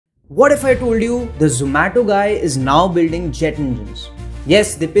What if I told you the Zomato guy is now building jet engines?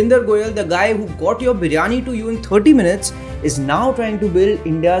 Yes, Deepinder Goyal, the guy who got your biryani to you in 30 minutes, is now trying to build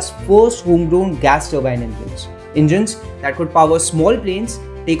India's first homegrown gas turbine engines. Engines that could power small planes,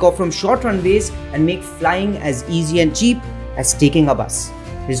 take off from short runways, and make flying as easy and cheap as taking a bus.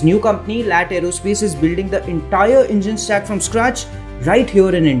 His new company, LAT Aerospace, is building the entire engine stack from scratch right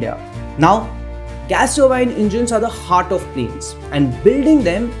here in India. Now, gas turbine engines are the heart of planes, and building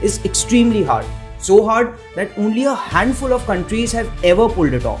them is extremely hard. So hard that only a handful of countries have ever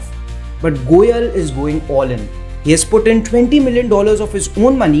pulled it off. But Goyal is going all in. He has put in $20 million of his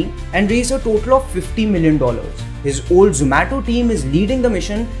own money and raised a total of $50 million. His old Zomato team is leading the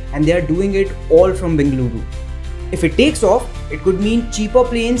mission, and they are doing it all from Bengaluru. If it takes off, it could mean cheaper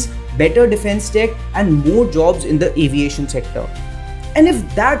planes, better defense tech, and more jobs in the aviation sector. And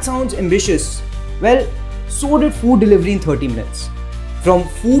if that sounds ambitious, well, so did food delivery in 30 minutes. From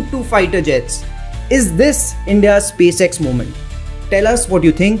food to fighter jets. Is this India's SpaceX moment? Tell us what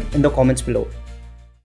you think in the comments below.